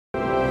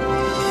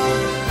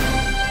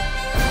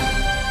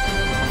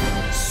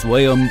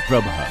Swayam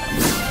Prabha.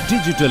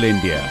 Digital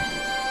India.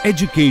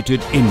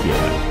 Educated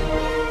India.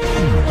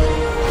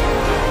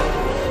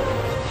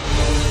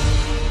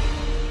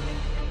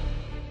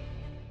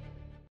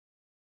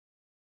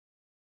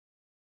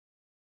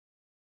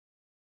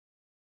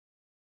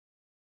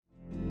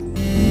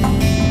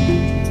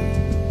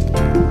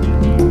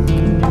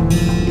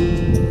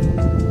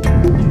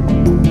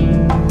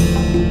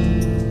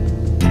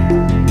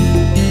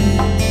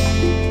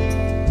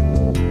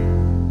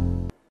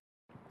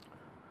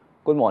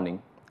 Good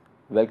morning.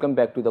 Welcome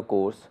back to the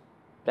course,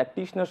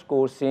 Practitioner's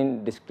course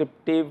in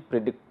Descriptive,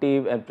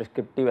 Predictive and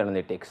Prescriptive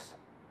Analytics.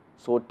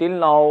 So, till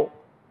now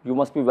you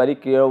must be very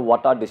clear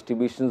what are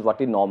distributions, what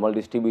is normal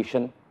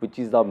distribution, which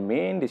is the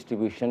main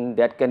distribution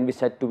that can be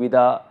said to be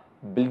the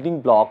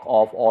building block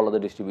of all other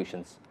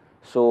distributions.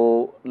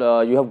 So,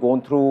 you have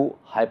gone through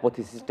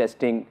hypothesis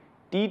testing,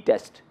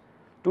 t-test.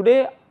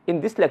 Today in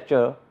this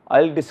lecture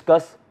I will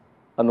discuss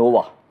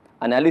ANOVA,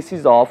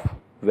 analysis of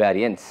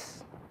variance.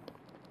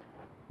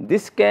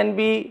 This can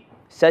be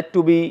said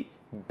to be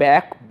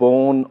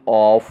backbone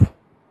of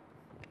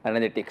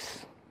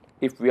analytics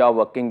if we are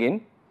working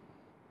in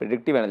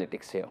predictive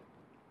analytics here.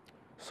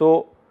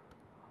 So,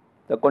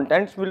 the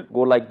contents will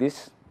go like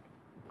this.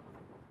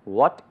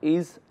 What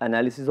is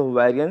analysis of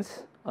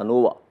variance?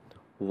 ANOVA.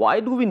 Why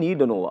do we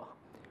need ANOVA?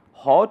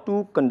 How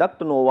to conduct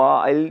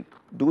ANOVA? I will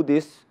do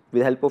this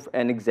with the help of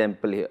an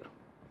example here.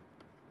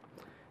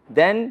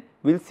 Then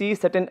we will see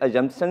certain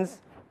assumptions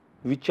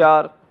which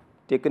are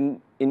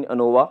taken in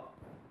ANOVA.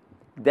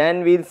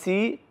 Then we will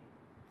see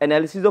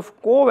analysis of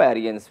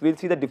covariance. We will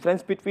see the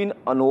difference between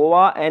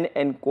ANOVA and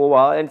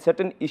ANCOVA and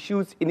certain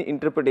issues in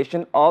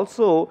interpretation.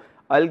 Also,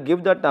 I will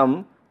give the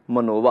term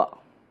MANOVA.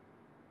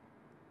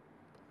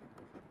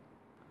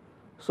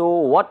 So,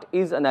 what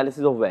is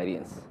analysis of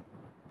variance?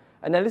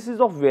 Analysis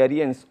of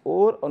variance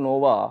or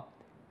ANOVA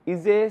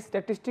is a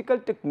statistical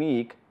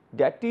technique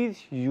that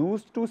is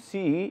used to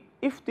see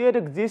if there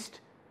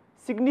exist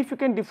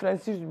significant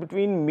differences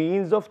between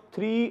means of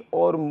 3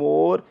 or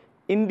more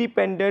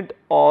independent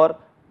or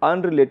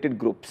unrelated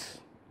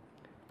groups.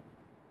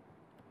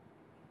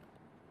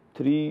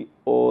 3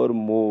 or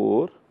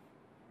more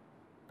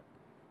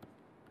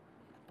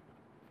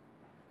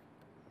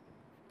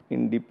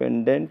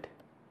independent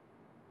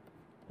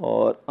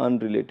or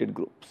unrelated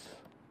groups.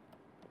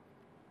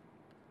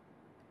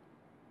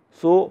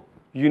 So,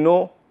 you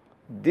know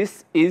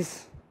this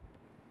is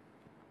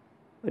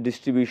a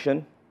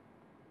distribution.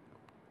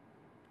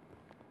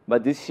 By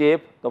this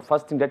shape, the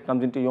first thing that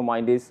comes into your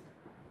mind is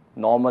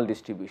normal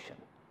distribution.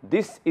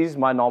 This is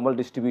my normal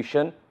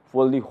distribution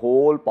for the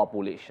whole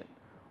population.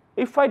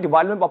 If I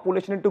divide my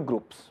population into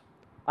groups,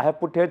 I have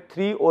put here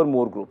 3 or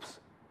more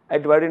groups. I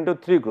divide into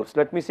 3 groups.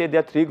 Let me say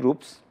there are 3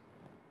 groups,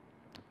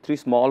 3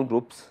 small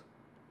groups.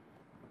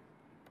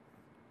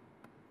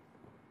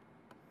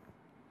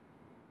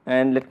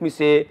 And let me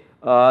say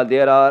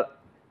there are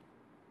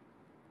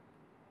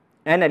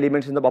n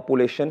elements in the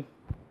population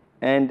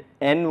and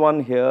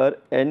n1 here,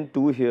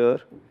 n2 here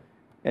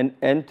and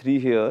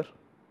n3 here.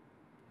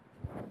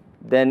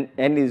 Then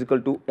n is equal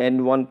to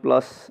n1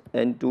 plus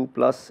n2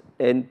 plus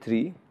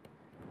n3.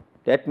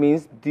 That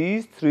means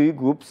these 3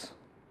 groups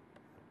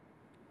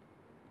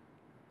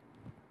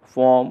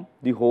form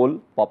the whole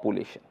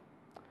population.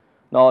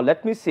 Now,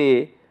 let me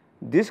say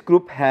this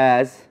group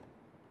has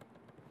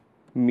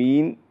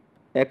mean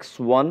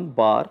x1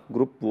 bar,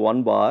 group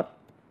 1 bar,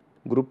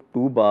 group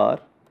 2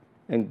 bar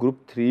and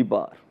group 3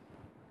 bar.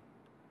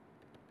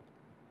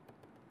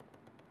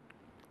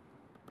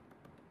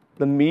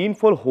 The mean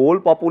for whole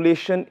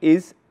population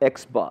is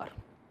x bar.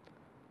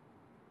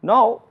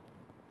 Now,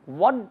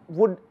 what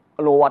would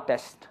ANOVA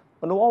test?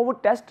 ANOVA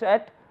would test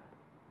at,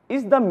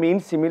 is the mean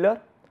similar?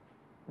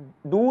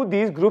 Do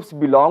these groups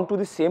belong to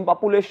the same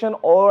population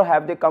or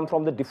have they come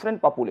from the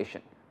different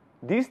population?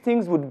 These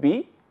things would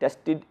be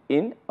tested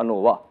in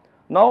ANOVA.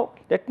 Now,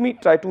 let me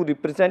try to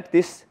represent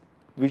this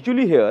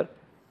visually here.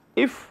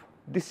 If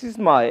this is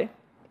my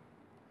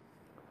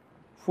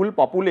full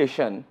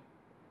population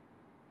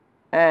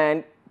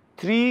and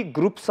 3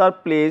 groups are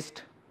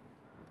placed,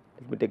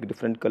 let me take a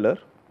different color.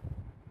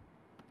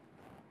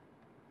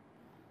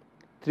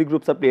 3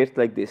 groups are placed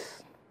like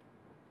this.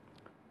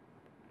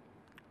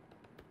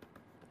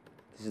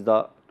 This is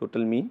the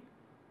total mean,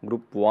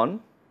 group 1,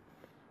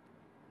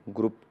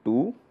 group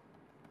 2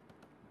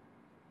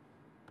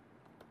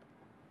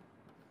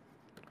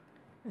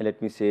 and let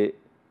me say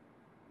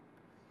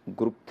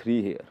group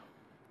 3 here.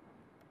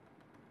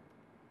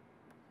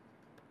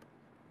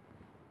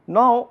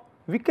 Now,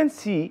 we can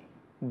see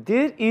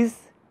there is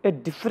a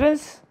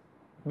difference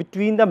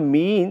between the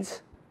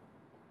means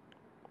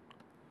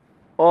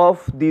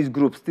of these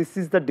groups. This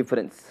is the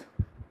difference.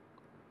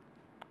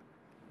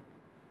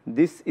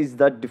 This is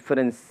the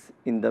difference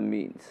in the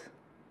means.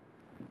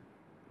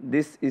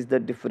 This is the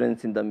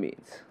difference in the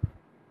means.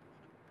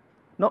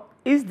 Now,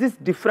 is this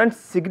difference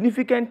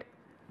significant?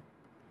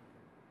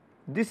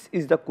 This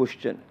is the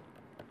question.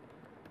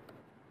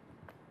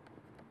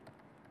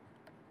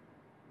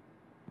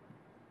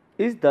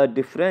 Is the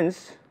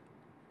difference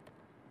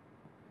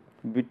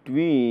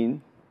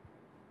between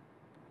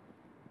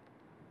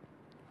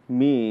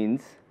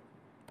means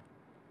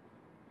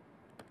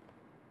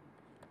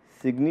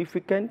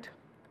significant?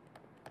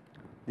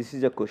 This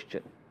is a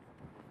question.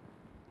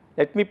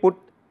 Let me put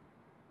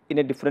in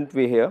a different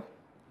way here.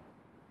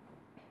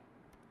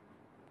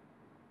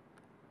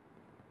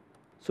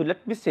 So,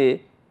 let me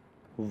say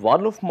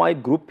one of my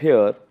group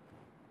here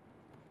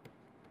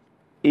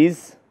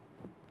is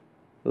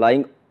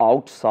lying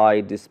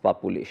outside this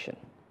population.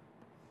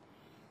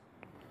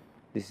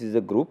 This is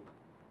a group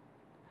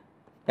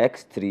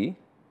X3,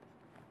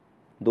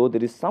 though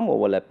there is some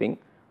overlapping,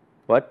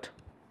 but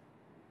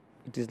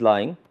it is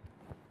lying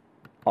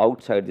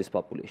outside this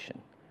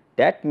population.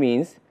 That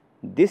means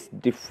this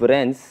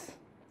difference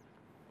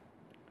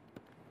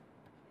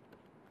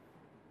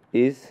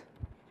is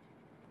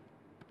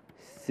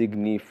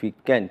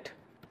significant,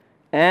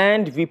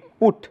 and we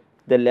put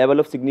the level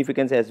of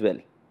significance as well.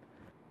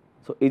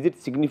 So, is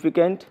it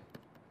significant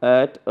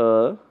at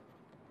a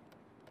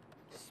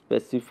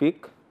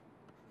specific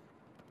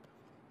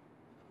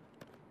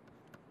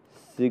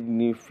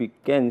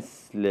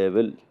significance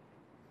level?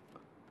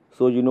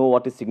 So, you know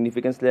what is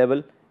significance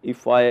level?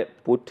 If I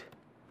put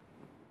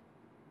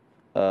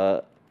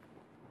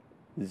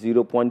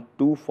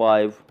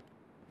 0.25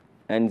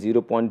 and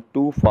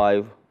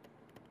 0.25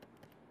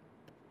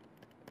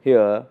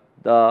 here,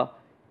 the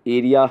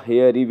area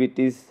here, if it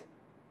is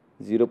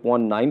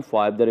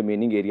 0.95, the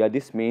remaining area,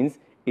 this means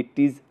it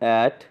is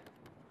at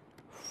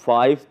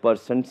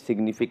 5%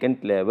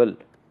 significant level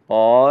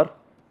or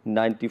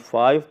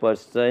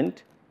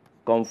 95%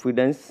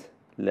 confidence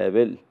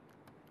level,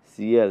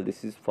 CL,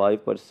 this is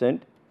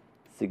 5%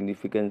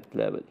 significance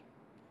level.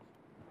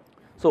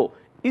 So,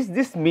 is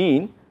this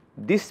mean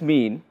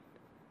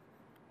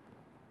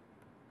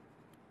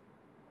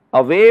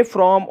away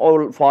from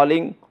or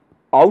falling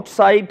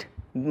outside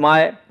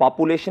my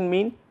population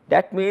mean?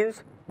 That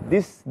means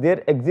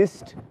there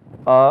exists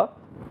a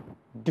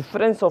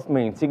difference of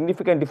means,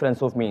 significant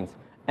difference of means,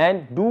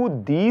 and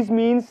do these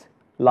means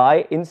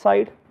lie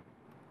inside?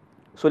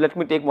 So, let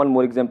me take one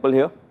more example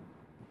here.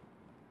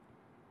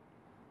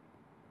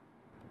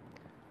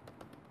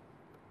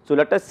 So,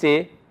 let us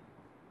say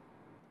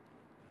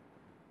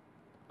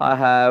I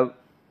have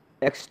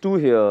x2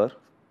 here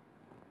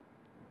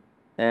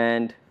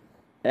and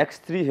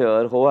x3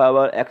 here,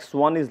 however,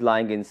 x1 is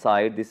lying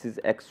inside. This is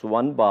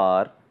x1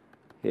 bar,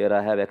 here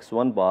I have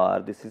x1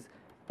 bar, this is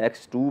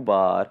x2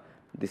 bar,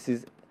 this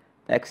is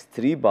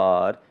x3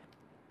 bar.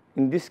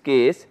 In this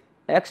case,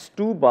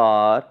 x2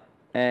 bar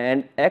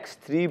and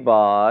x3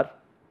 bar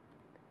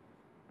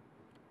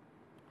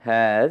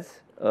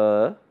has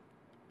a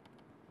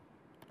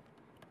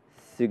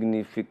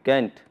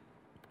significant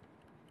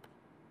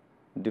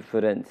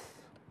difference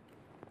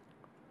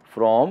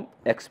from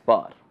x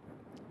bar.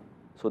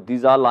 So,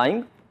 these are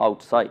lying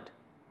outside,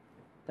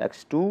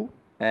 x2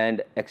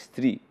 and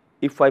x3,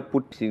 if I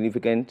put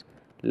significant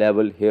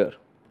level here.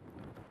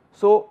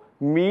 So,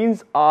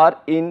 means are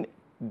in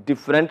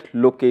different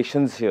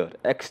locations here,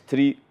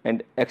 x3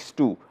 and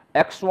x2.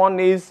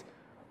 x1 is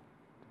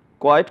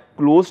quite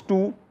close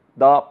to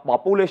the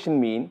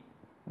population mean,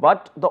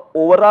 but the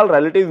overall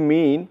relative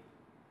mean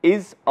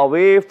is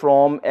away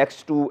from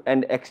x2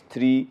 and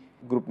x3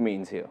 group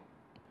means here.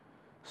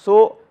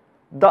 So,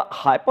 the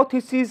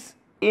hypothesis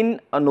in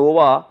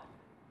ANOVA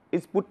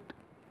is put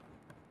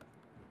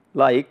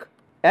like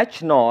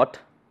H naught,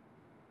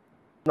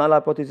 null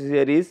hypothesis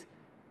here is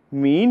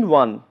mean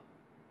 1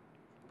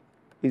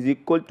 is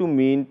equal to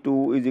mean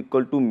 2 is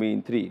equal to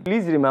mean 3.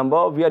 Please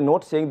remember, we are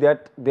not saying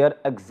that they are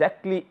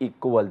exactly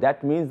equal.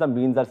 That means the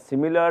means are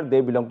similar,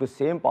 they belong to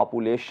same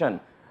population.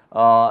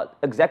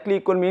 Exactly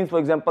equal means, for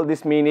example,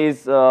 this mean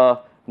is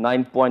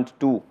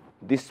 9.2,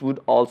 this would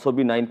also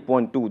be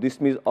 9.2,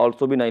 this means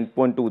also be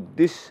 9.2.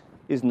 This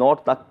is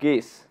not the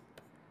case.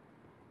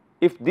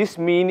 If this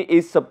mean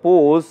is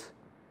suppose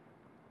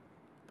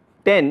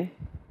 10,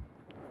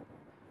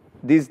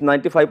 this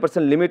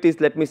 95% limit is,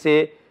 let me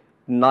say,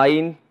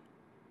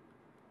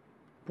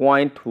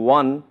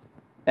 9.1,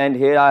 and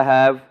here I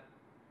have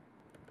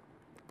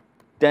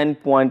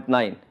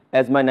 10.9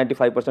 as my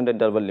 95%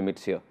 interval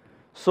limits here.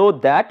 So,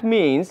 that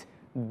means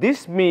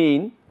this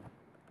mean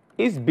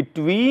is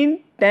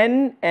between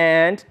 10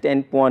 and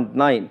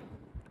 10.9,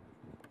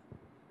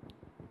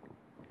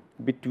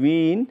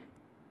 between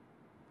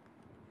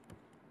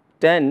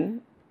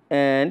 10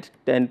 and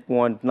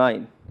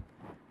 10.9,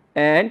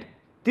 and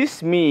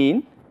this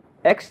mean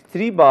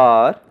x3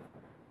 bar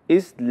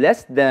is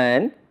less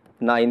than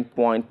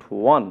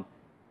 9.1.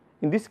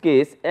 In this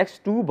case,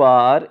 x2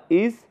 bar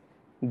is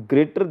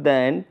greater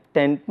than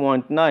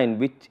 10.9,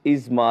 which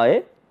is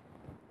my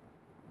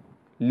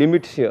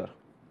limits here,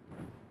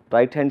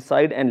 right hand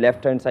side and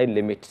left hand side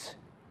limits.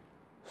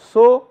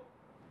 So,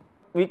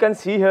 we can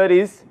see here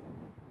is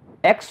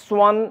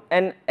x1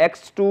 and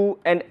x2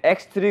 and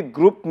x3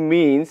 group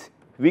means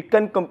we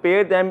can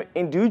compare them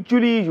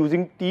individually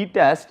using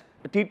t-test.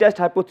 T-test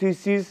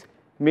hypothesis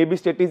may be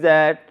stated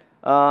that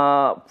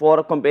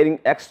for comparing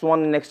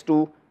x1 and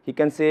x2, he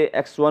can say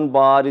x1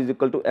 bar is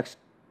equal to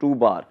x2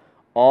 bar,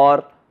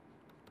 or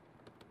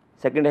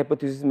second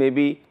hypothesis may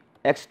be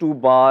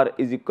x2 bar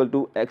is equal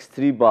to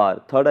x3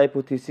 bar, third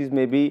hypothesis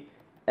may be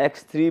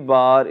x3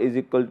 bar is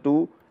equal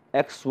to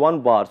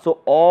x1 bar. So,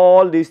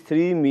 all these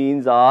three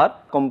means are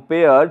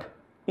compared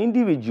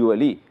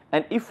individually,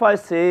 and if I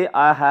say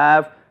I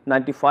have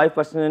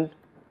 95%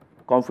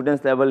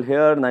 confidence level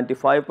here,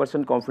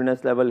 95%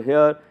 confidence level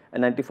here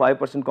and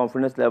 95%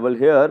 confidence level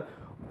here,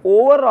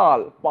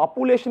 overall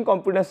population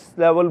confidence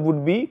level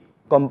would be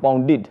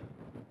compounded.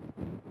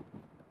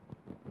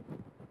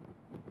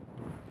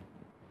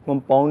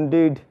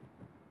 Compounded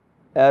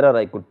error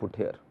I could put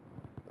here,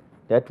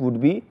 that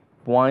would be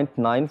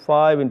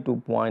 0.95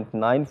 into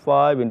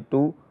 0.95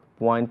 into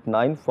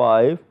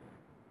 0.95,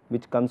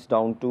 which comes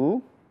down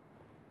to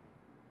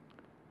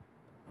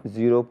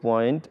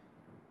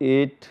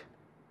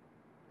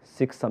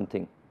 0.86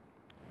 something.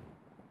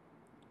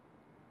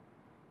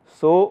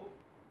 So,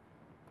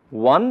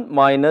 1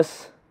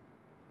 minus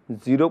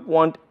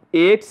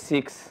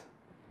 0.86,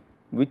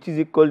 which is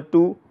equal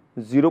to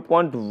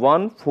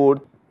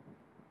 0.14,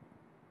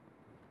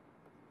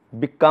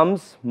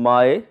 becomes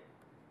my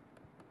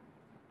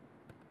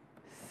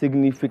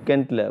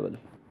significant level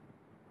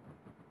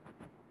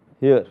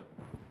here.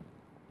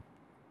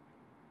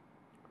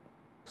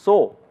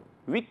 So,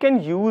 we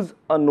can use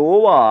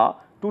ANOVA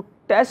to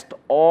test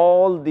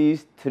all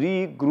these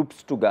three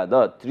groups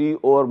together, three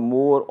or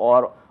more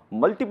or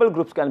multiple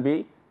groups can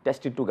be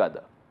tested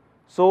together.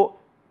 So,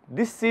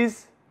 this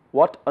is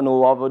what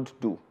ANOVA would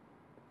do.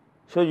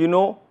 So, you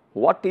know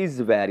what is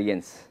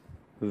variance?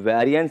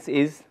 Variance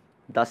is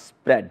the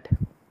spread.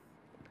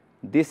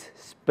 This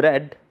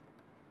spread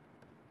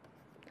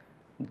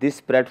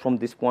from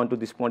this point to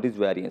this point is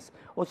variance.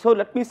 So,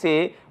 let me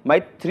say my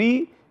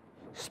three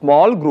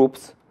small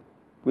groups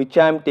which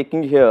I am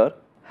taking here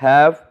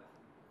have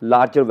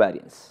larger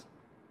variance.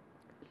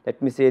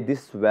 Let me say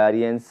this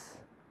variance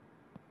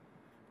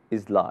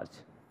is large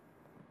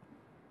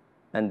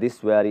and this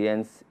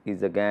variance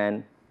is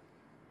again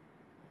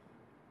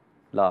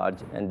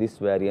large and this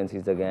variance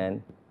is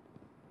again.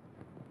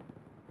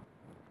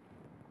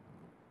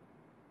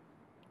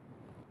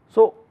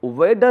 So,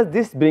 where does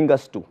this bring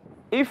us to?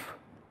 If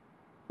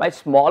my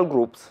small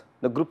groups,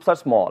 the groups are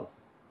small,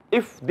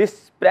 if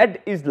this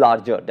spread is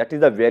larger, that is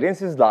the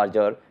variance is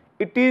larger,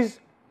 it is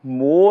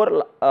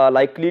more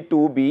likely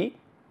to be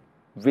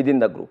within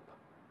the group.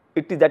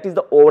 That is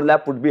the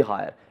overlap would be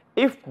higher.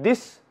 If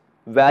this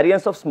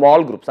variance of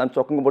small groups, I am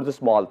talking about the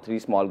three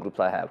small groups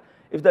I have,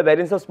 if the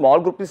variance of small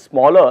group is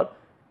smaller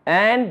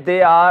and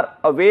they are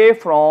away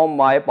from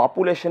my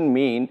population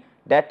mean,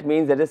 that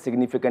means there is a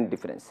significant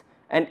difference.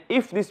 And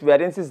if this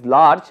variance is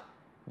large,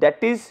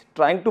 that is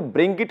trying to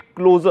bring it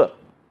closer,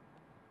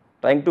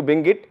 trying to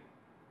bring it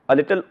a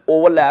little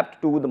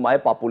overlapped to my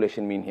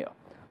population mean here.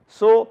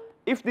 So,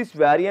 if this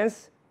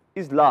variance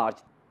is large,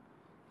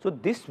 so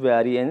this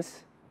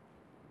variance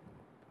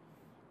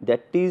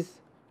that is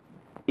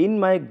in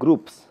my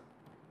groups,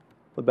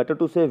 or better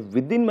to say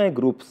within my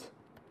groups,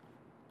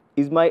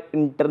 is my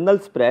internal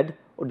spread,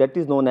 or that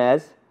is known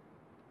as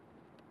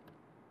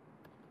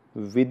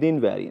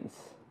within variance.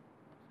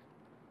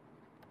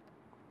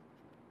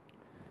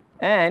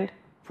 And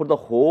for the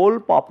whole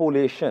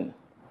population,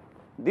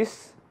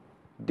 this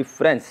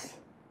difference,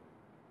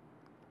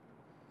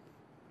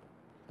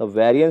 the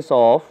variance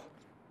of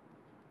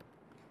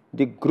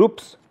the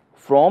groups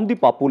from the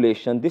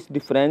population, this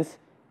difference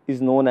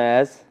is known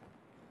as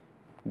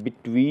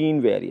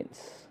between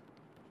variance.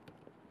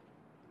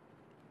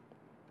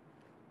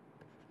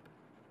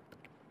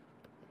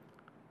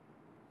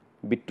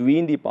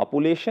 Between the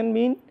population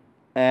mean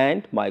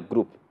and my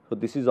group. So,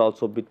 this is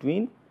also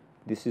between,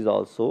 this is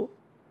also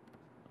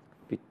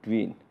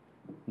between,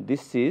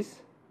 this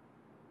is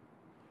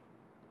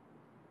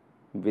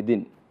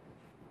within.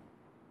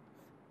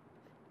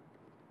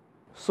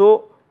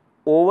 So,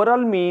 overall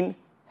mean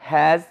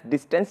has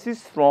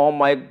distances from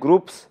my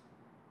groups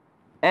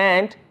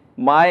and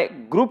my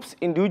groups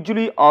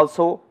individually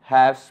also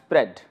have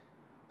spread.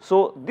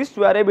 So, this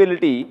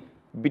variability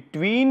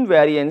between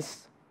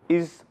variance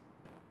is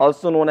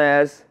also known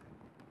as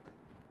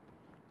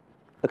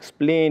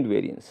explained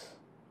variance.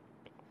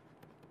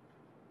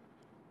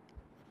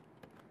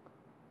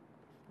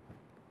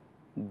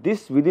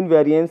 This within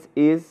variance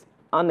is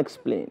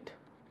unexplained.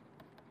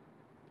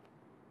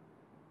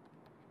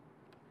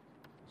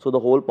 So, the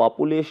whole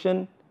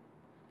population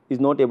is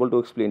not able to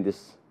explain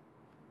this.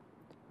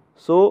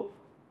 So,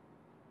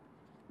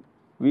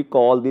 we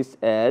call this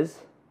as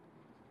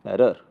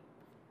error.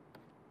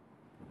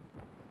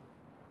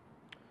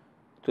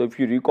 So, if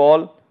you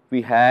recall,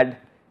 we had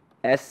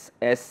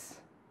SS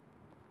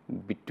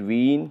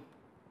between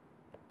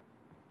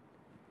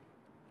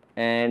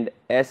and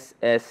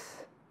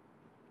SS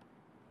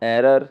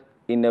error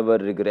in our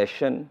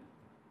regression.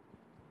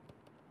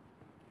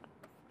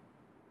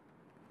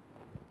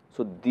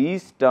 So,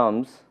 these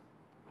terms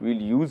we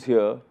will use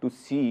here to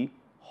see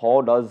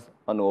how does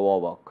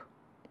ANOVA work.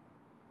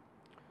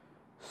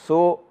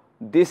 So,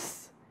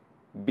 this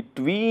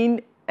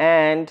between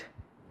and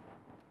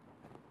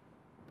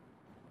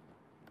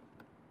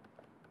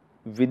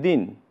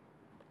within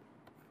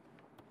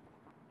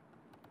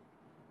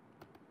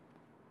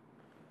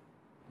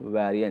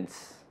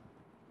variance.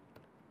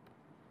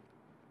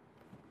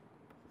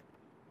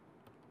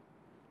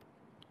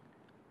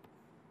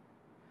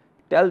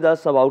 Tells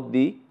us about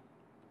the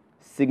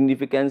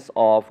significance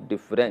of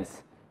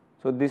difference.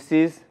 So, this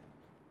is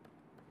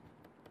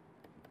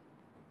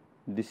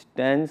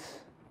distance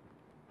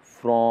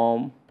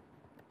from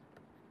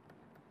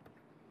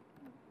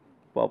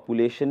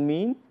population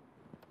mean.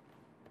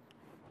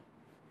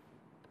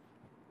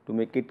 To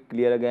make it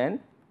clear again,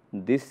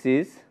 this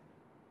is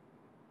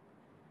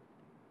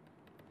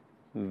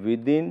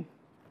within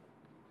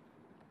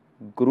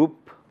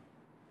group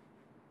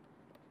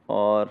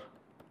or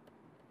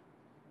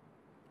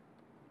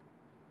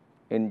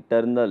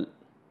internal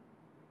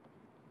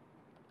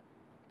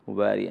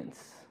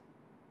variance.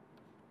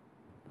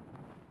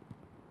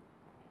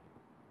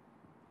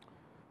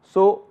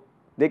 So,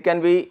 there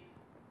can be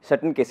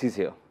certain cases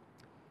here.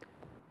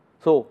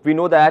 So, we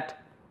know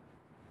that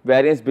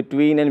variance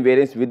between and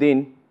variance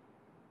within,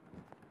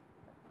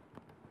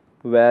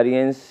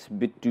 variance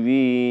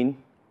between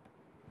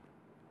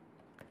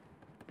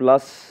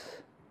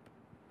plus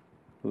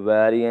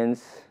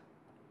variance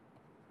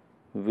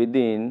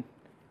within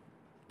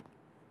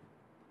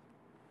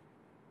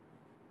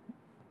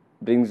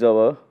brings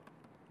our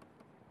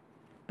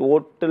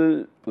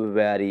total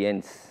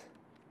variance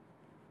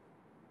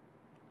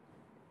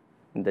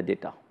in the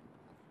data.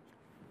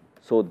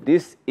 So,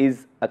 this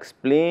is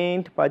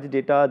explained by the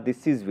data,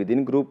 this is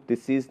within group,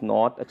 this is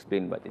not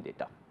explained by the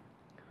data.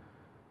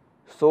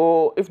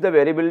 So, if the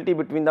variability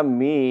between the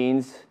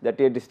means,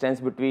 that is distance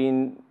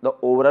between the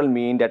overall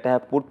mean that I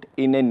have put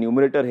in a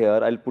numerator here,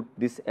 I will put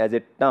this as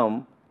a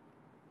term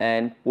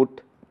and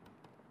put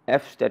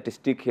F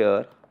statistic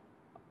here.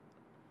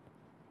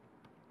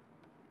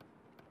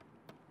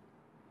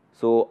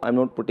 So, I am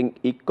not putting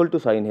equal to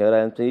sign here, I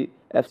am saying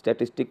F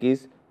statistic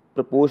is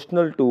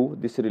proportional to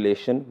this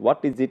relation. What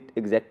is it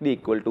exactly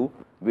equal to?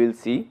 We will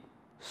see.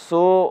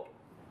 So,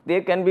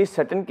 there can be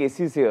certain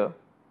cases here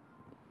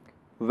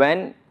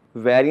when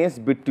variance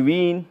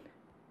between,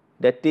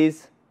 that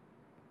is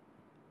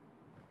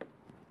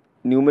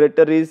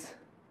numerator is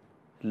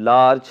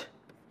large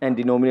and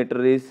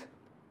denominator is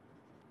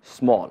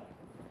small.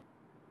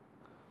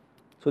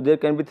 So, there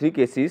can be three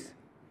cases.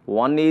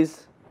 One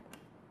is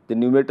the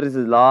numerator is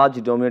large,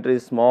 denominator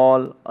is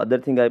small. Other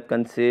thing I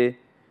can say,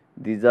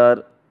 these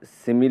are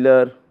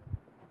similar.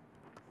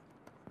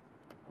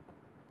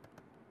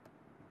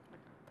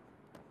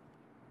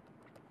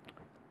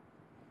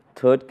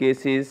 Third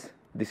case is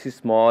this is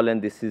small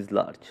and this is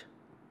large.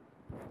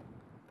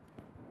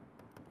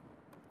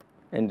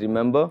 And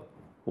remember,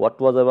 what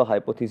was our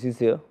hypothesis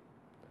here?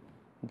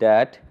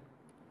 That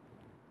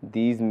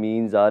these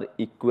means are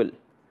equal.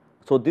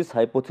 So, this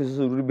hypothesis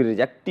will be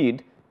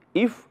rejected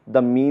if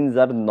the means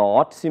are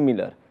not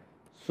similar.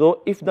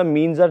 So, if the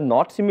means are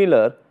not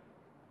similar,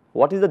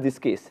 what is this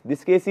case?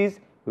 This case is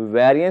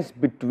variance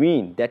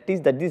between, that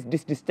is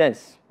this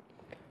distance.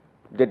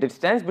 The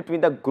distance between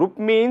the group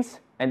means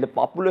and the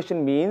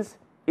population means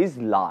is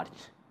large,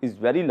 is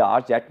very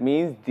large. That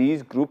means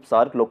these groups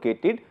are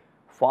located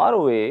far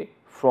away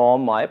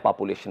from my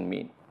population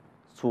mean.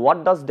 So,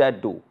 what does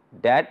that do?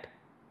 That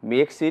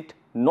makes it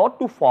not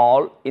to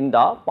fall in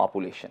the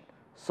population.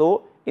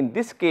 So, in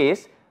this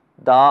case,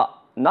 the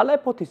null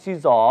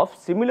hypothesis of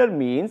similar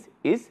means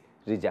is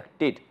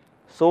rejected.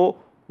 So,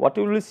 what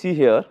we will see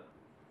here,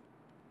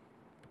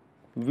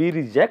 we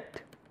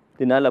reject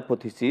the null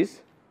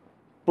hypothesis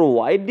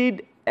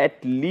provided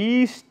at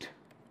least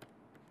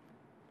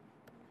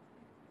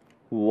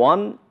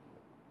one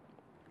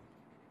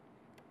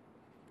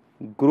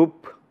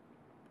group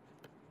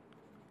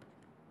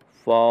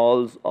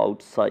falls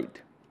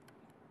outside,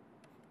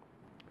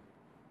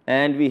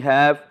 and we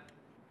have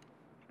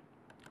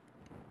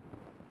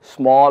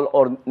small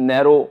or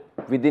narrow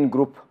within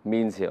group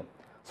means here.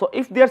 So,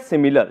 if they are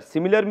similar,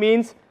 similar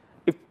means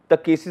if the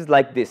case is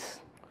like this.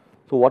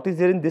 So, what is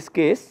there in this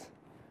case?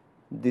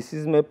 This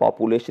is my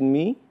population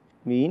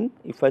mean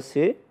if I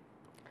say,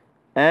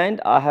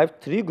 and I have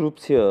three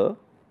groups here.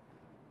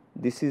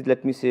 This is,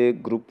 let me say,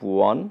 group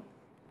 1,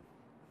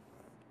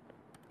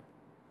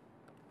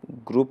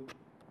 group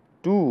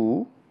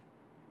 2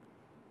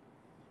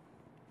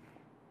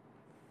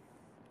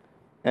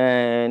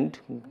 and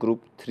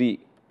group 3.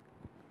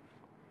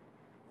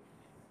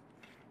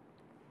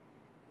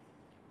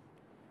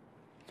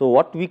 So,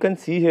 what we can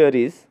see here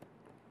is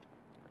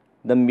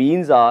the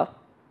means are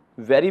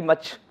very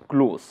much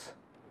close.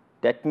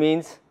 That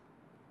means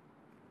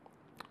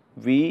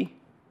we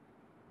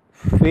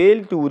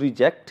fail to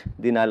reject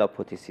the null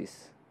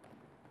hypothesis.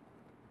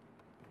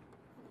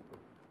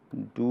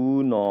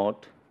 Do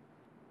not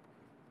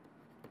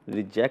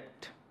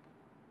reject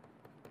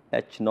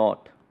H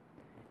naught,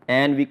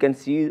 and we can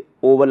see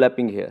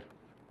overlapping here.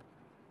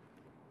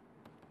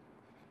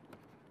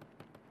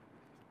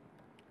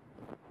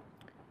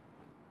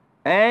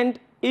 And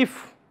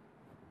if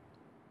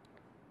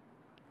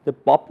the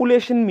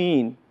population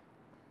mean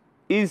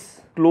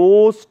is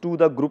close to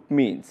the group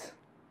means,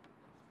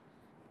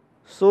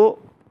 So,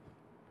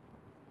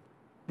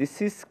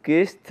 this is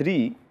case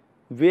 3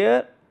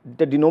 where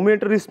the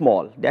denominator is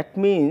small, that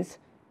means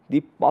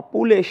the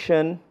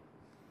population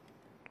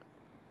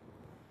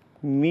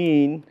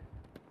mean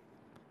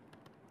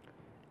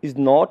is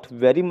not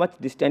very much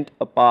distant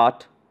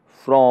apart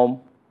from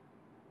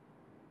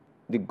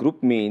the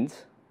group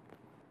means.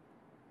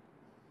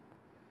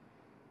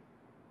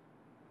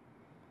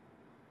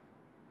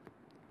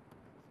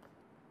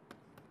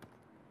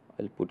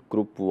 I will put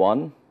group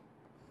 1,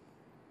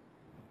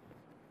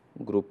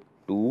 group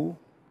 2,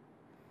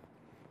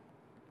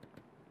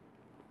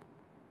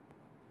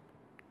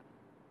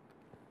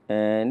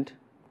 and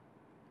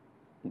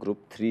group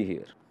 3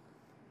 here.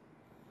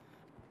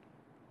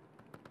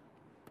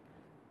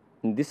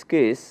 In this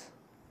case,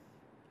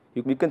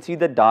 you can see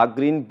the dark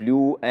green,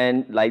 blue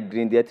and light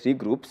green, there are 3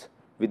 groups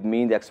with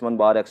means x1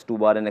 bar, x2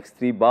 bar and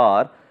x3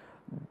 bar.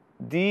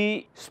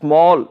 The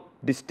small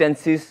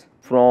distances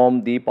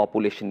from the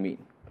population mean.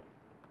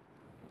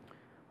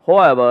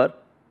 However,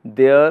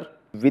 their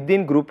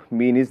within group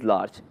mean is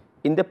large.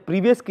 In the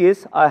previous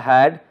case, I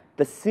had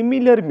the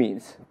similar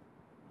means.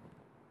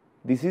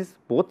 This is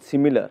both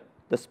similar,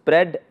 the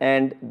spread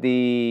and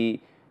the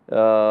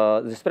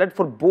spread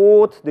for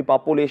both the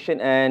population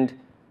and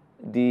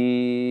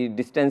the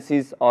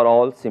distances are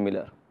all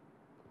similar.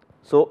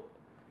 So,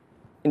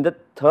 in the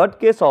third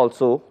case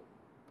also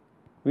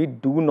we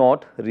do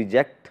not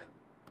reject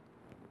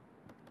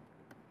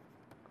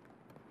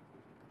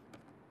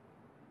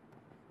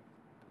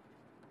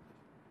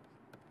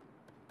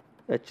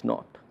H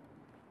naught.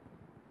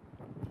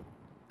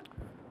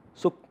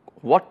 So,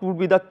 what would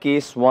be the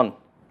case 1?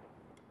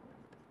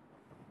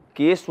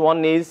 Case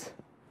 1 is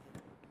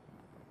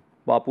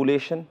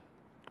population.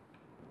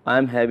 I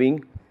am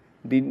having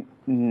the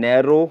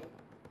narrow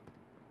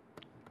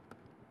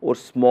or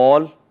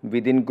small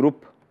within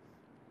group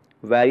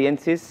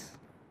variances.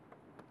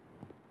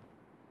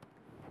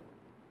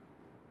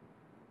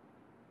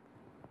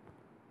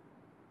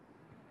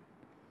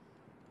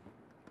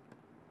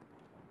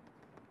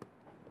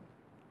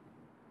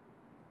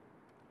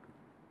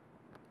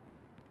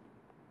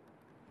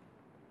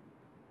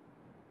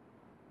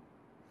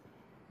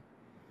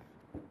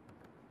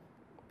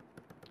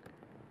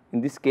 In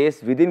this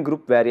case, within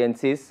group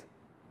variances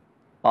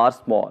are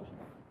small.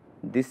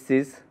 This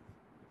is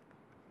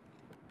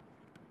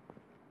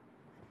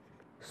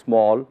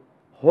small,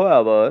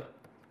 however,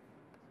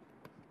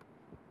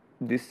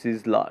 this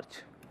is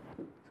large.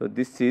 So,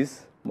 this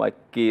is my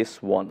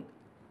case 1.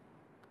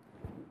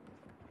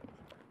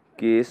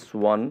 Case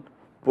 1,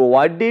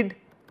 provided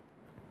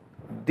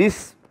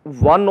this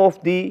one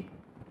of the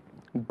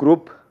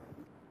group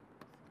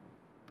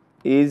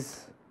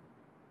is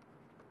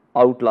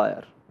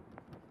outlier.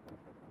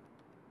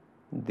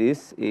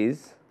 This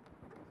is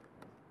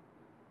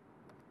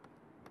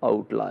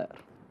outlier.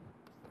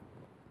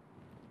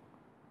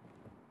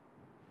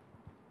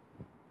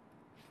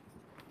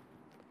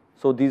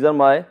 So, these are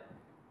my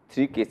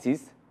 3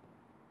 cases.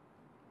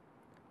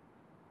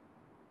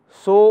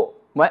 So,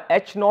 my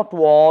H naught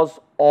was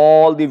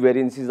all the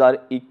variances are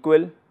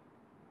equal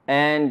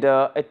and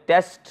a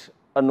test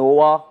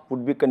ANOVA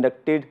would be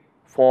conducted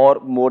for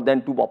more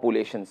than 2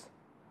 populations.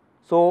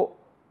 So,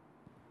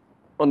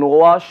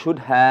 ANOVA should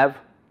have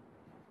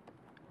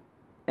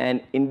an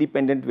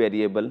independent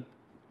variable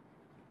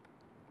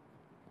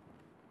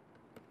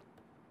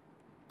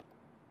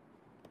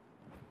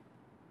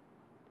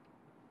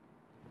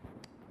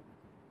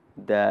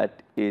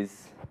that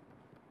is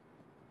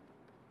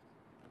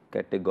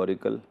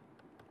categorical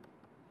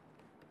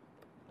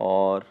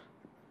or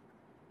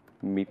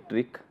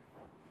metric.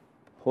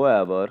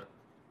 However,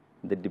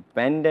 the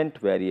dependent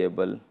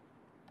variable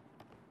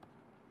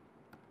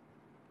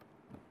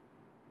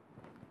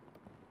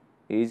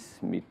is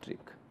metric.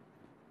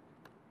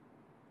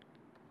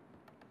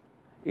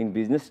 In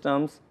business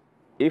terms,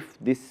 if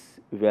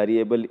this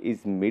variable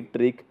is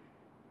metric,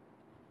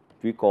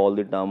 we call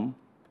the term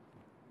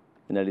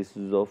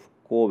analysis of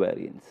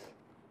covariance.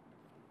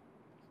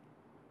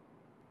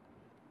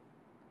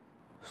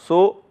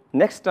 So,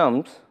 next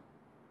terms,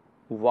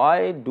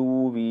 why do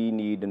we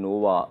need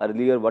ANOVA?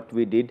 Earlier what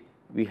we did,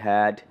 we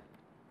had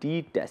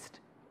t-test.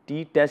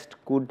 T-test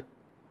could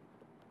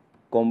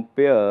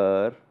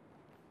compare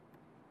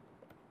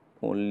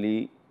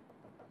only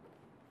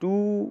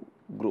 2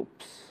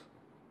 groups.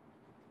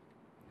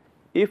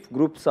 If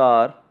groups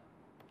are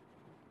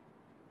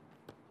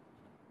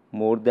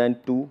more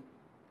than 2,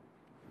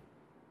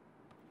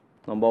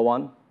 number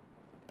 1,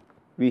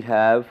 we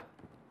have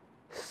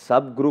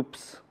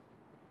subgroups,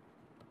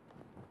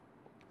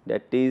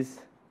 that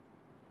is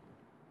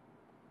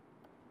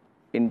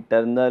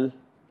internal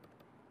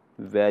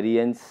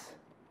variance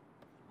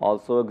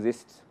also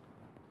exists,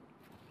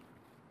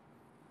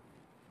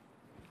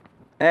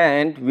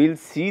 and we will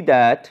see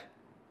that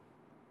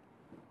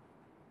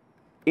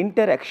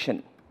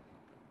interaction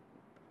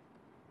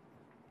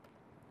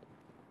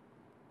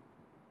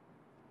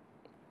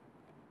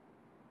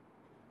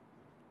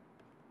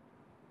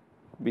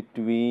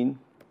between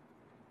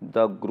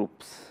the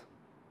groups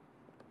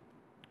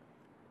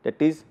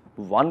that is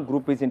one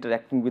group is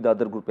interacting with the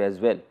other group as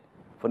well.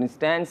 For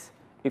instance,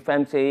 if I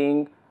am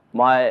saying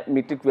my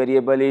metric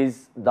variable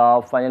is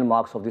the final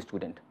marks of the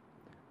student,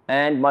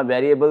 and my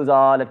variables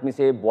are, let me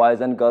say,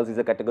 boys and girls is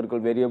a categorical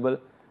variable,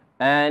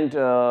 and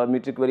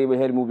metric variable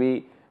here will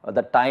be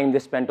the time they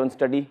spent on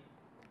study,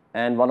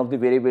 and one of the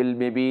variable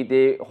maybe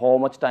they how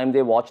much time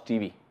they watch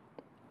TV.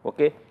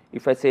 Okay.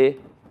 If I say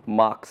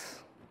marks,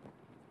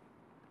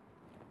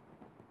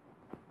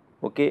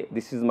 okay,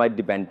 this is my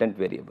dependent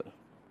variable.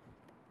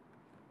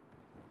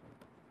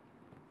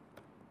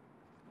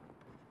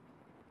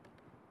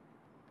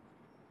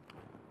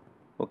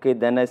 Okay,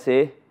 then I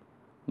say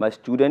my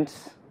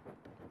students,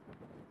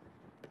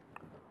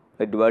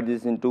 I divide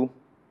this into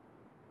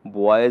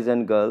boys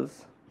and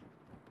girls.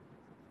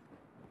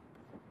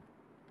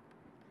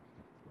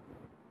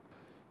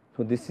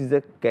 So this is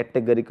a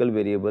categorical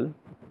variable.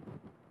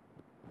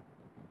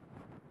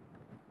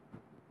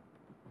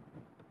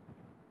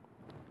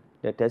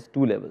 That has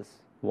two levels,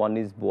 one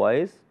is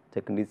boys,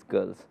 second is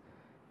girls.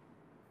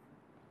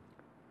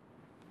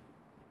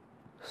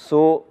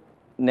 So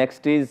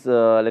next is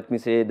let me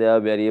say there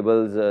are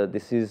variables,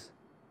 this is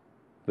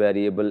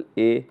variable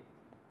A,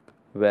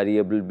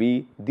 variable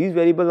B. These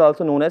variables are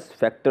also known as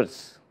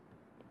factors.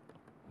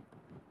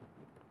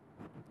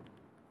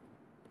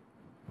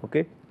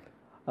 Okay.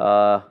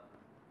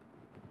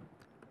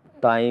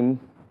 Time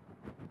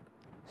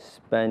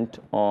spent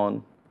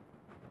on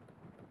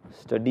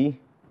study,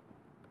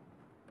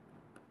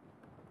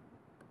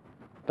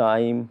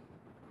 time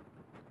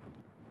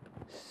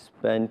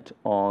spent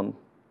on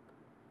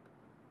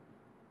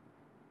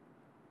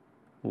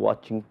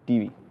watching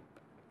TV.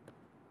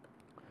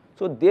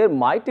 So there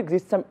might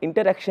exist some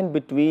interaction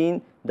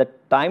between the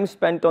time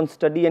spent on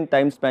study and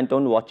time spent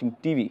on watching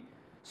TV.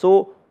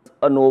 So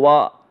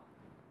ANOVA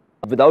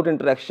without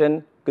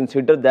interaction,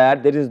 consider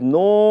that there is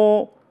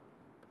no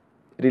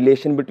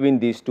relation between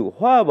these two.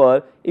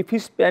 However, if he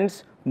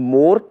spends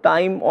more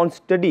time on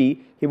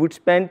study, he would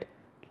spend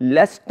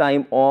less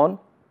time on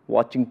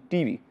watching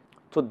TV.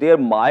 So there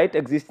might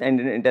exist an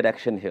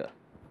interaction here.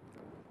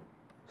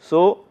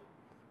 So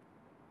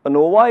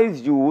ANOVA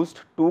is used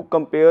to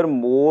compare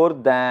more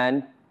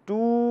than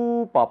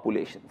two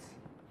populations,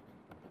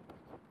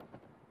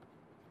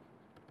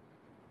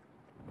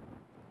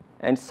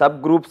 and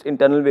subgroups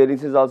internal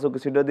variance is also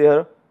considered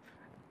there,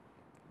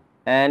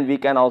 and we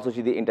can also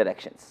see the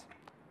interactions.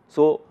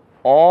 So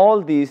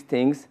all these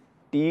things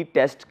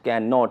t-test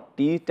cannot.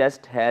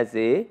 T-test has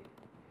a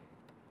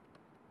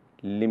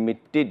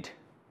limited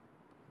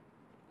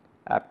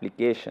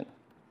application.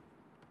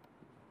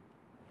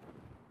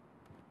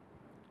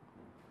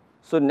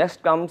 So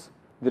next comes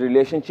the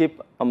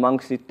relationship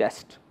amongst the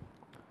test.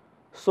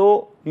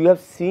 So you have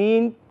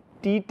seen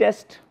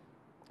t-test,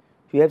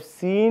 you have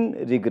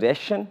seen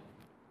regression.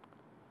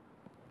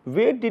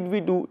 Where did we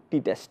do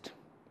t-test?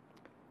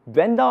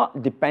 When the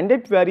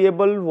dependent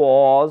variable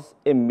was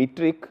a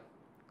metric,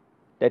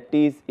 that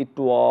is it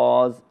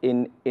was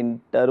in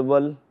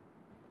interval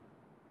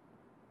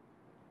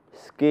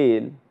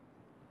scale,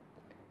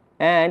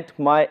 and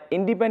my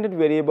independent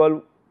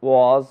variable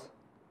was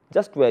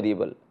just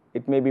variable.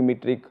 It may be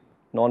metric,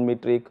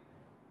 non-metric,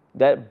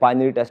 that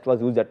binary test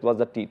was used, that was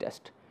the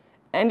t-test.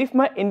 And if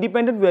my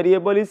independent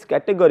variable is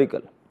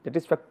categorical, that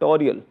is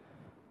factorial,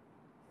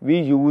 we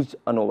used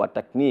ANOVA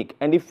technique.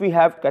 And if we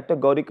have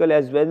categorical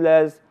as well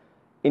as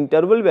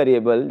interval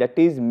variable, that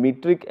is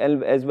metric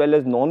as well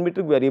as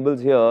non-metric variables,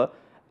 here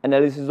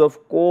analysis of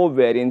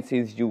covariance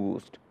is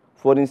used.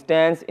 For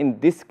instance, in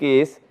this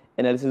case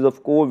analysis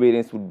of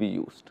covariance would be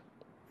used.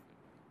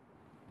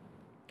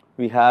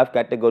 We have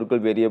categorical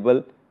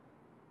variable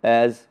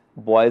as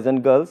boys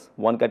and girls,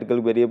 one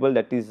categorical variable,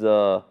 that is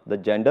the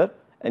gender,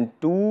 and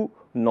two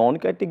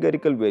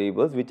non-categorical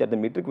variables which are the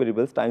metric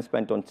variables, time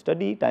spent on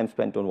study, time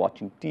spent on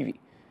watching TV.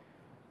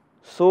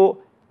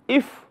 So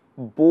if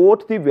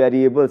both the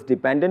variables,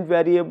 dependent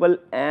variable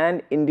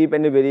and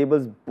independent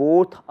variables,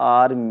 both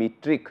are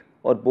metric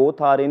or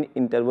both are in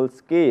interval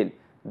scale,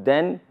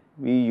 then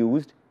we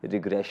used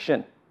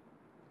regression.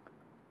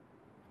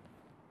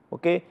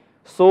 Okay.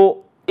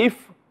 So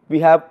if we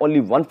have only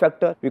one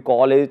factor, we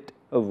call it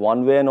a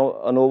one-way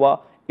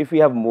ANOVA. If we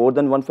have more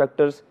than one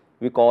factors,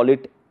 we call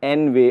it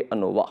n-way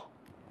ANOVA.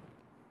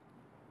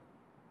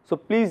 So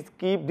please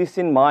keep this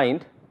in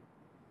mind,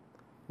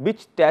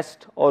 which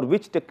test or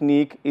which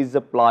technique is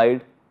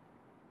applied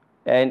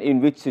and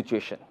in which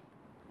situation.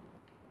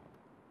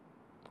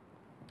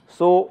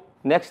 So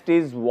next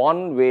is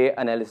one-way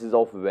analysis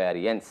of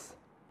variance.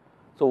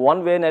 So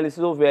one-way analysis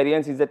of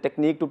variance is a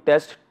technique to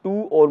test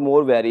two or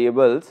more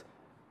variables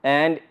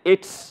and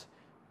its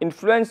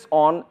influence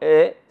on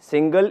a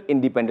single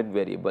independent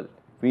variable.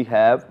 We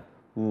have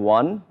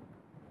one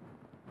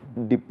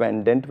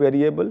dependent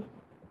variable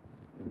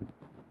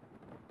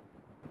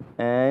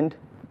and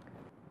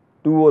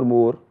two or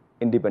more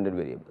independent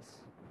variables.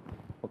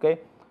 Okay.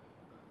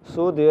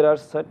 So there are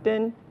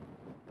certain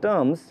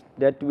terms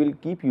that we will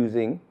keep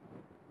using.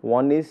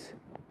 One is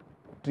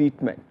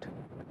treatment.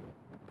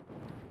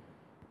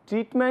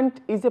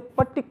 treatment is a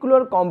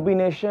particular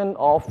combination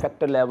of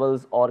factor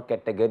levels or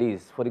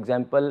categories. For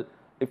example,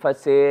 if I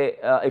say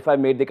if I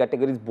made the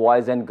categories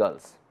boys and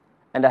girls,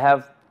 and I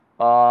have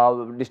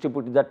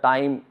distributed the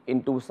time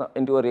into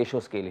a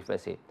ratio scale. If I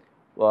say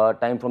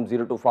time from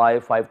 0 to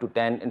 5, 5 to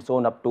 10, and so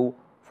on up to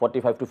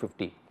 45 to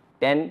 50,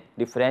 10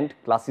 different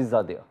classes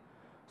are there.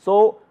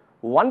 So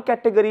one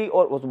category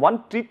or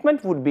one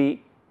treatment would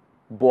be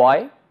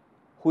boy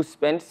who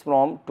spends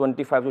from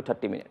 25 to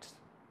 30 minutes.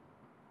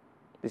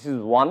 This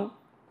is one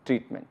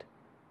treatment.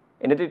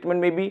 Another treatment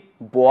may be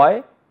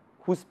boy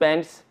who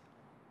spends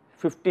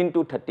 15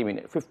 to 30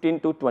 minutes, 15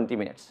 to 20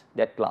 minutes,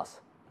 that class.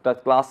 The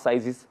class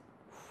size is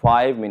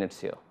 5 minutes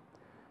here.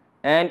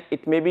 And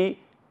it may be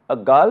a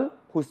girl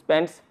who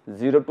spends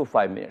 0 to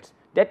 5 minutes.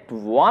 That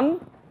one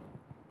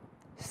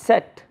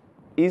set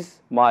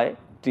is my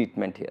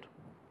treatment here.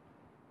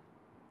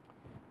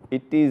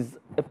 It is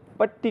a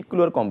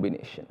particular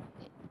combination.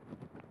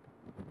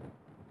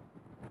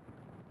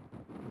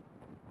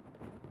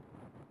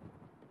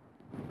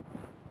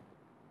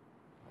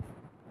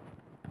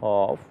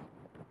 Of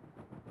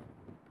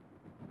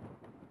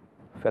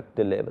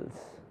factor levels.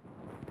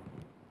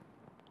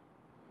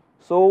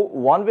 So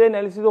one way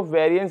analysis of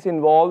variance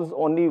involves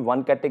only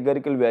one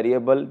categorical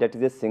variable, that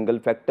is a single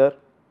factor.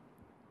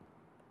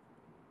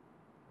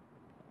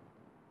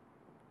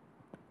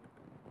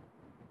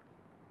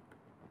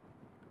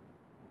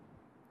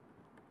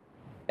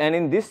 And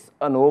in this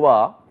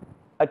ANOVA,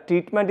 a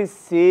treatment is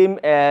same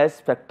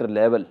as factor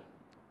level.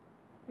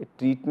 A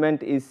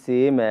treatment is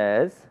same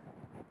as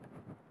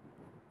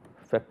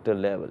factor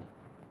level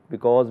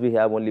because we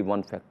have only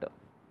one factor.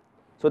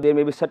 So there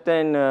may be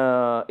certain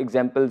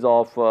examples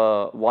of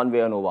one-way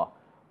ANOVA.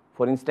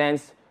 For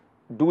instance,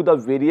 do the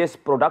various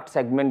product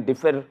segment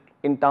differ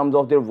in terms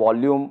of their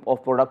volume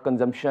of product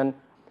consumption,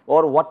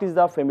 or what is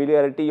the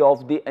familiarity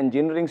of the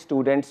engineering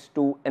students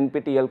to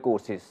NPTEL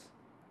courses?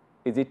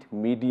 Is it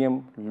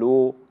medium,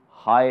 low,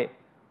 high?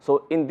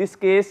 So in this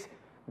case,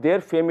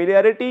 their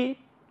familiarity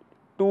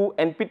to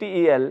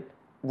NPTEL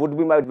would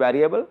be my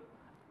variable,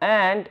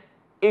 and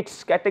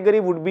its category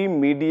would be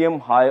medium,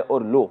 high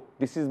or low.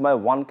 This is my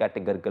one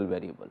categorical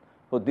variable.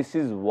 So this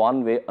is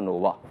one way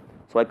ANOVA.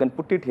 So I can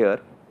put it here,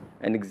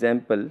 an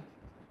example.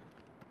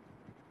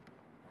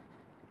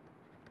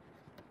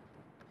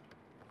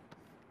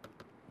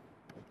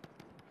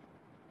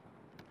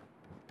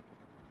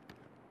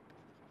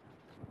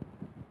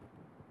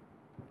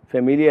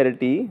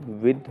 Familiarity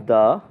with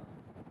the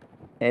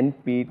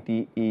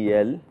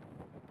NPTEL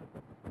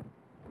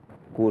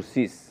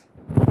courses.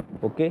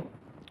 Okay.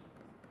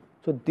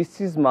 So this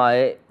is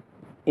my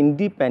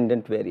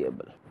independent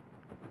variable.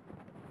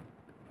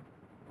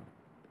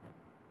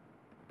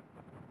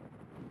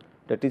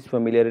 That is,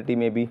 familiarity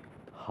may be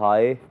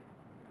high,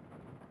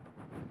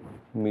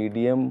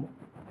 medium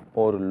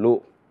or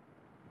low.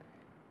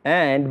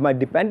 And my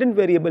dependent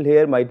variable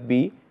here might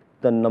be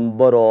the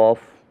number of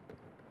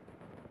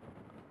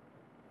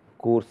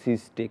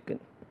courses taken.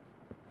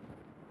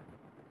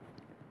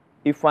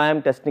 If I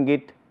am testing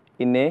it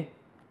in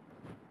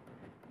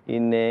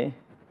a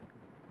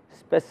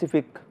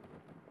specific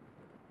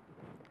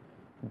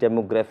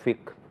demographic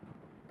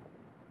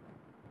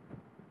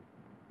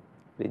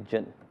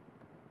region,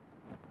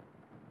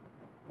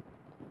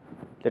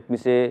 let me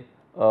say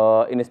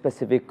in a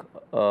specific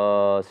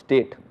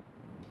state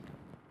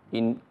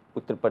in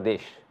Uttar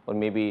Pradesh, or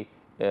maybe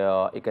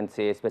you can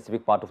say a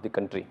specific part of the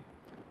country.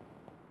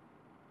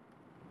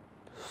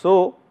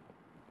 So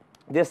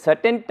there are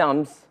certain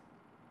terms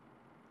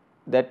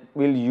that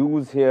we'll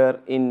use here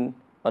in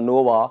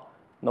ANOVA.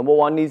 Number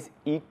one is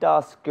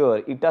eta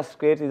square. Eta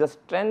square is the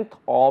strength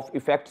of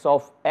effects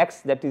of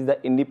x, that is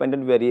the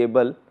independent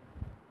variable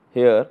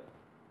here.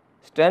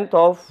 Strength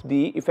of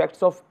the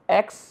effects of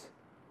x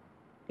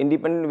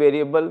independent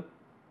variable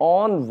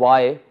on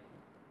y,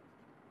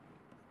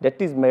 that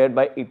is measured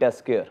by eta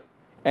square,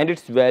 and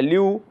its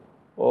value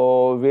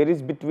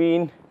varies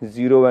between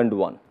 0 and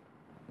 1.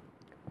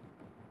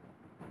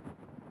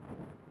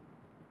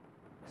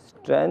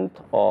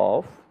 Strength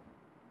of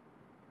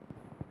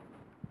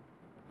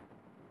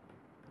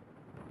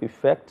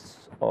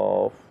effects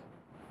of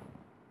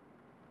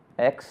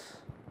x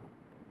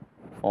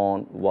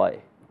on y.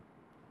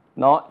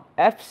 Now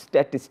F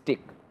statistic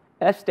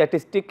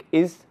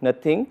is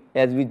nothing,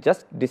 as we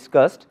just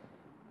discussed.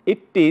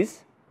 It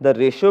is the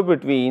ratio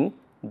between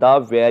the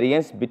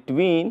variance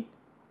between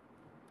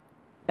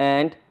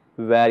and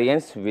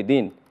variance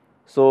within.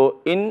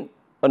 So in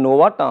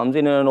ANOVA terms,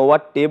 in an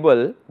ANOVA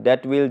table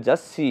that we will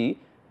just see,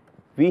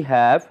 we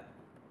have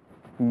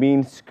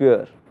mean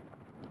square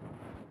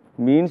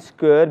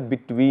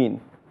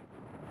between,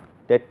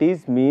 that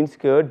is mean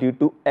square due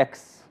to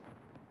x,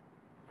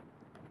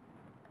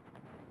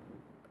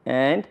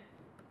 and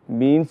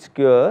mean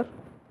square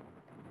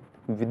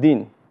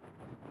within,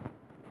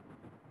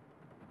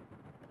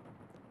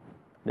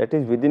 that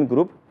is within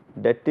group,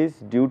 that is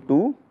due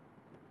to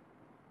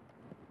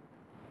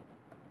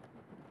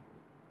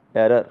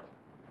error.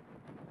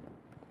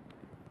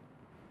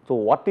 So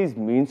what is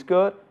mean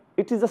square?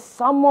 it is the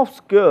sum of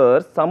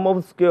squares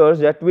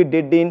that we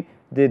did in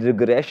the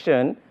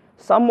regression,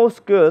 sum of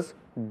squares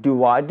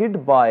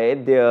divided by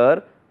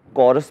their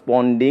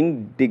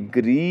corresponding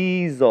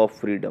degrees of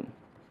freedom.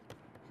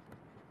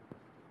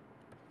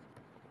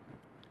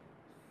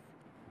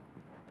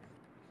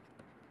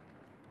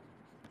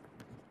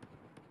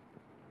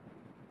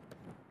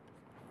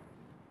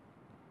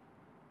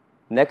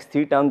 Next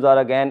three terms are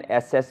again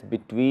SS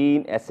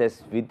between,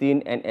 SS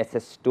within and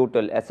SS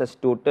total. SS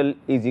total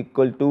is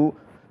equal to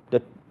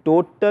the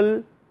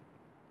total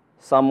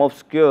sum of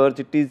squares,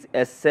 it is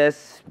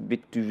SS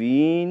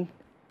between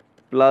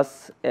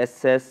plus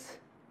SS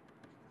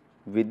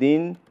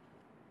within,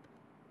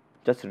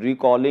 just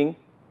recalling,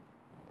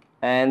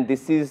 and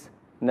this is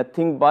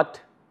nothing but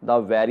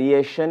the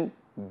variation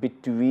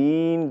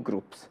between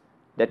groups,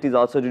 that is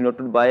also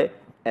denoted by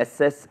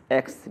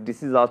SSX.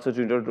 This is also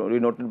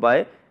denoted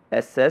by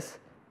SS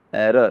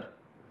error.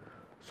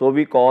 So,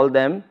 we call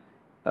them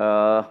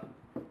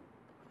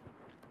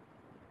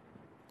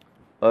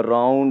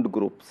around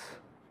groups,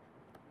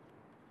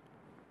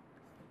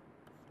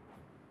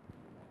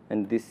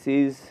 and this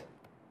is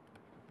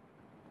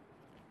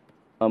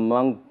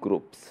among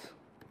groups.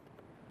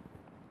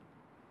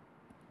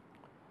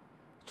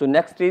 So,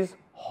 next is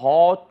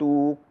how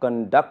to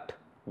conduct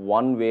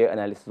one-way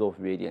analysis of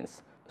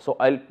variance. So,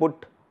 I will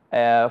put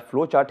a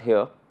flow chart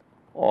here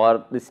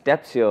or the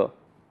steps here.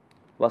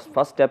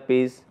 First step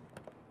is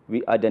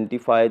we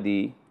identify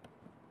the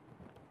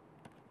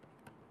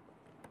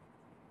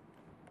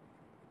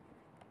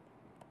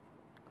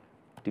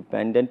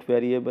dependent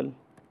variable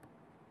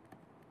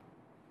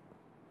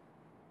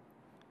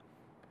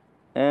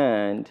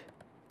and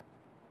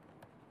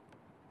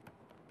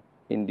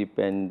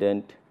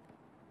independent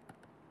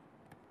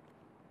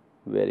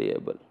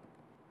variable.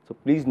 So,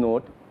 please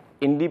note,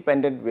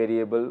 independent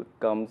variable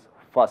comes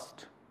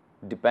first,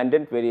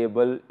 dependent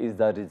variable is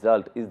the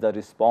result, is the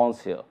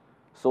response here.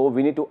 So,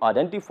 we need to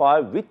identify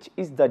which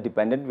is the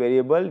dependent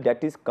variable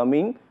that is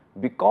coming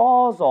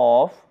because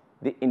of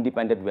the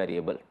independent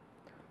variable.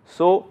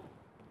 So,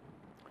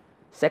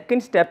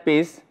 second step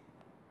is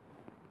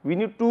we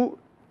need to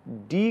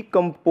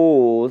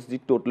decompose the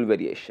total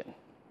variation.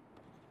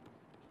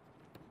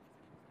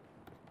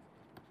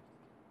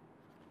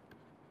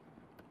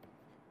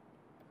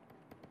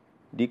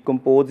 We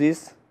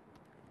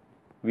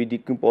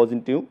decompose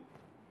into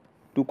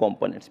two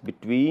components,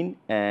 between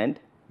and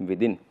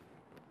within.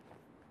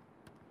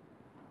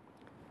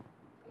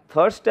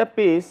 Third step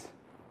is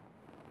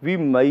we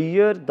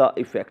measure the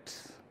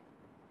effects.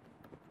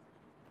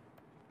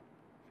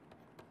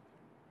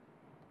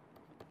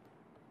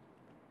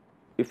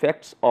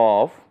 Effects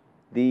of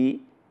the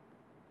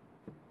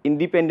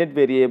independent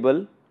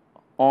variable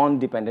on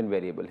dependent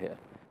variable here.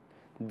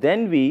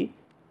 Then we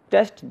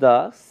test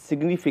the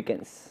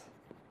significance.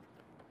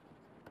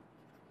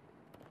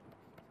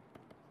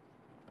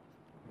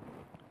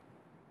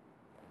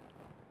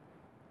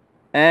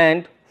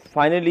 And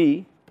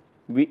finally,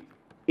 we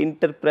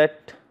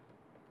interpret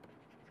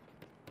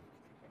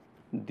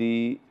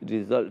the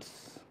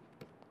results.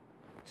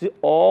 See,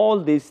 all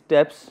these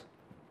steps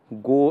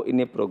go in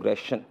a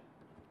progression,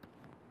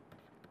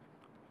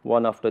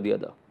 one after the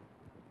other.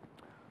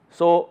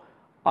 So,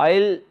 I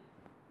will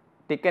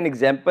take an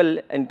example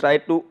and try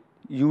to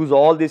use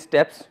all these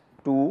steps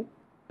to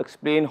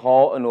explain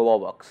how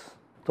ANOVA works.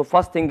 So,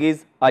 first thing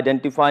is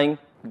identifying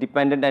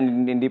dependent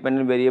and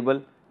independent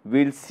variable.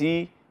 We will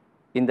see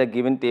in the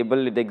given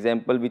table, the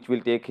example which we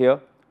will take here,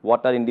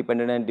 what are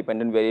independent and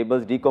dependent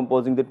variables.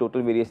 Decomposing the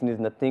total variation is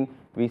nothing.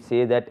 We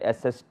say that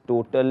SS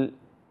total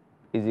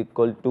is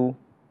equal to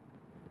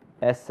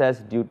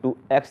SS due to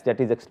X,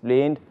 that is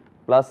explained,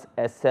 plus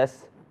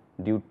SS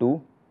due to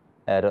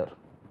error.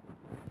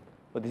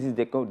 So, this is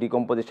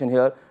decomposition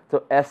here.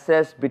 So,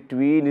 SS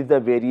between is the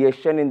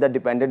variation in the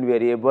dependent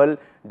variable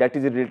that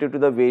is related to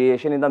the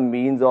variation in the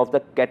means of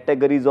the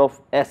categories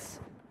of S,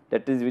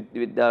 that is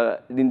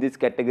in these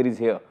categories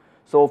here.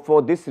 So,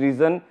 for this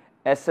reason,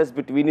 SS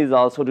between is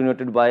also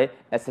denoted by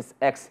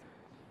SSX.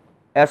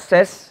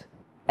 SS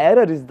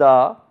error is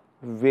the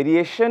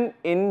variation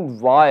in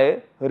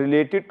Y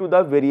related to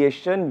the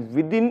variation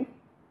within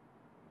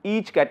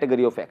each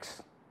category of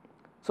X.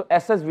 So,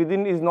 SS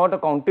within is not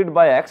accounted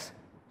by X,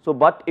 so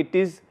but it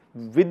is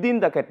within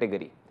the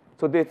category.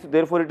 So,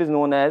 therefore, it is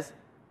known as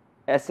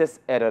SS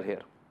error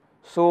here.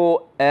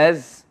 So,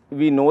 as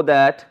we know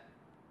that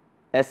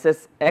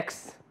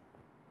SSX,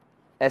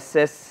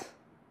 SS,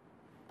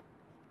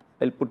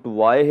 I will put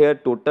Y here,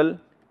 total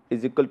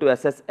is equal to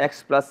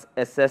SSX plus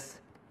SS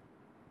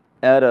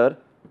error.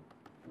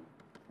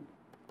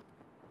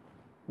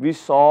 We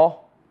saw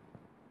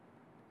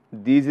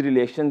these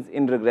relations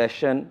in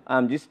regression. I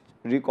am just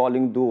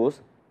recalling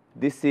those.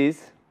 This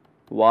is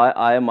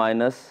yi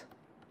minus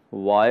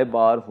y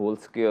bar whole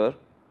square.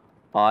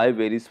 I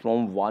varies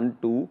from 1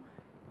 to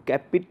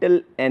capital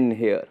N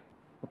here.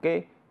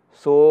 Okay.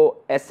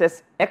 So,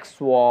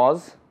 SSX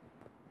was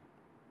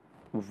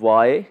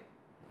y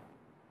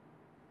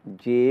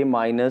j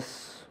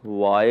minus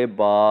y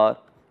bar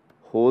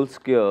whole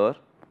square,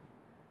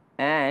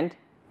 and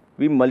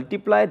we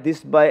multiply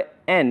this by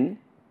n,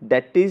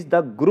 that is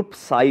the group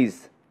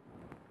size.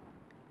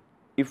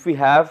 If we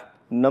have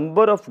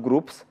number of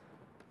groups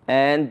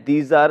and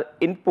these are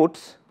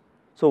inputs,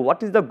 so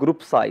what is the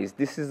group size?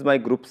 This is my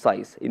group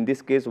size. In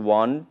this case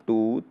 1,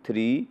 2,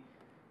 3,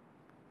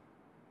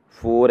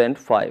 4 and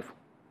 5.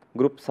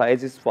 Group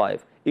size is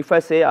 5. If I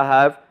say I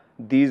have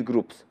these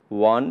groups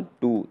 1,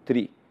 2,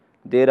 3,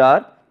 there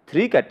are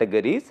 3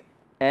 categories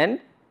and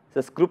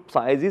the group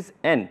size is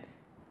n,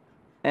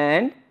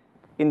 and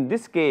in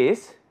this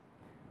case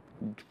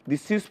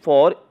this is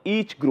for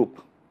each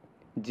group.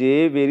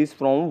 J varies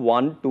from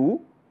 1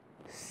 to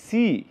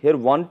C. Here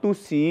 1 to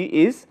C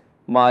is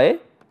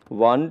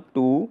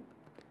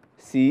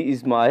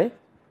my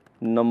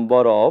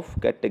number of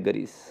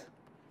categories.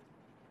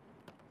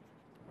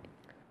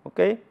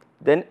 Okay.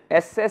 Then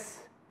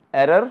SS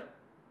error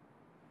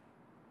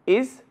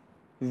is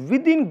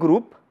within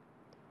group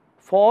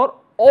for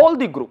all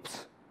the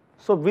groups.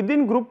 So,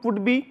 within group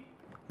would be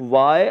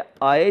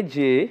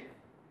Yij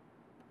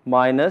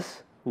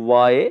minus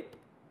Y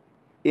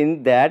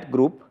in that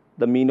group,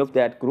 the mean of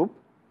that group,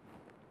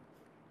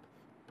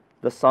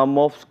 the sum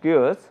of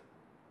squares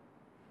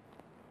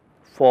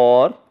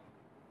for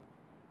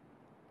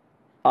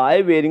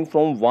I varying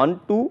from 1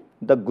 to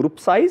the group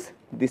size,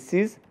 this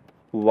is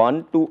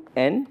 1 to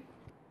n,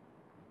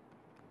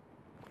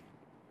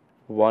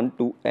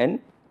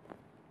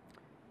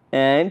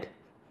 and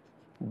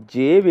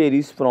j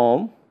varies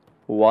from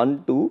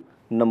 1 to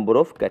number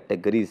of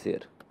categories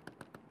here.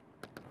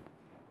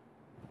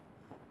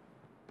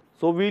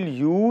 So, we will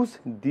use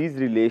these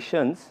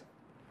relations,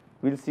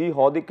 we will see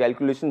how the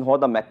calculation, how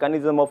the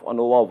mechanism of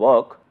ANOVA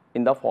work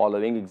in the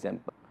following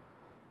example.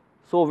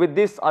 So, with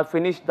this I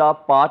finished the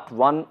part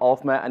 1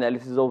 of my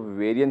analysis of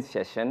variance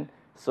session.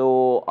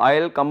 So, I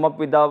will come up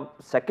with the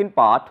second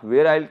part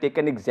where I will take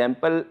an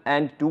example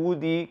and do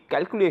the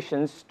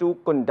calculations to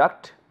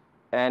conduct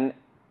an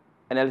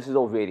analysis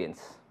of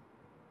variance.